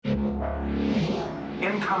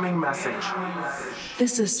Incoming message.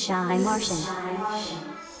 This is Shy Martian.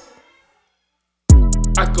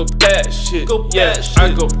 I go bad shit, yeah. shit.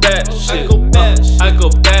 I go bad shit, I go bad shit. I go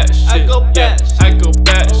bad shit, I go yeah. bad shit. I go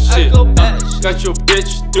bad shit. go bad shit. Got your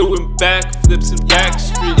bitch doing backflips and back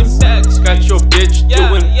streets. back Got your bitch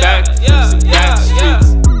doing backflips and back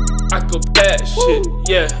streets. I go bad shit,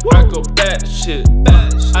 yeah. I go bad shit.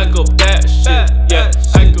 I go bad shit, yeah.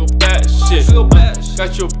 I go bad shit.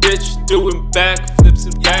 Got your bitch doing backflips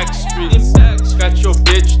and back streets. Got your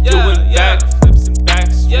bitch doing backflips and back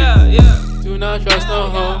streets. Do not trust no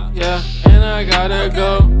hoe, yeah. And I gotta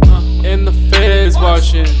go. And the feds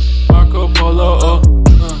watching Marco Polo,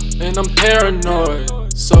 and I'm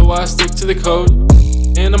paranoid, so I stick to the code.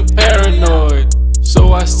 And I'm paranoid,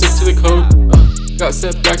 so I stick to the code. Got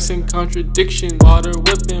setbacks and contradiction. Water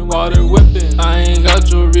whipping, water whipping. I ain't got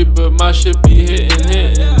jewelry, but my shit be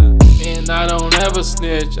hitting. And I don't ever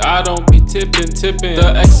snitch, I don't be tipping.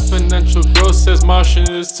 The exponential growth says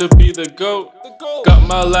Martian is to be the GOAT. Got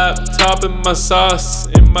my laptop and my sauce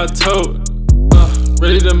in my tote.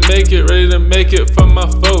 Ready to make it for my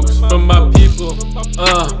folks, for my people.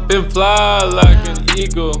 Been fly like an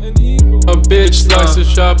eagle. A bitch likes to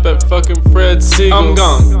shop at fucking Fred Siegel. I'm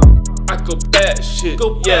gone. I go bad shit,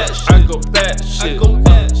 yeah. I go bad shit. I go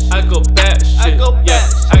bad shit, yeah.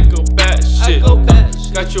 I go bad shit.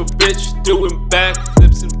 Got your bitch doing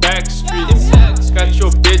backflips and back streets. Got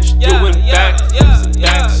your bitch doing backflips and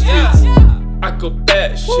back streets. I go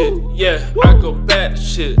bad shit, yeah. I go bad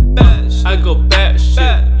shit. I go bad shit,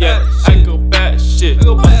 yeah. I go bad shit.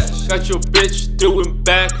 Got your bitch doing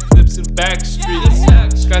backflips and back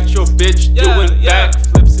streets. Got your bitch doing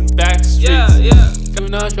backflips and back streets. Do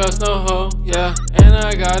not trust no hoe, yeah. And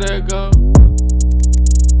I gotta go.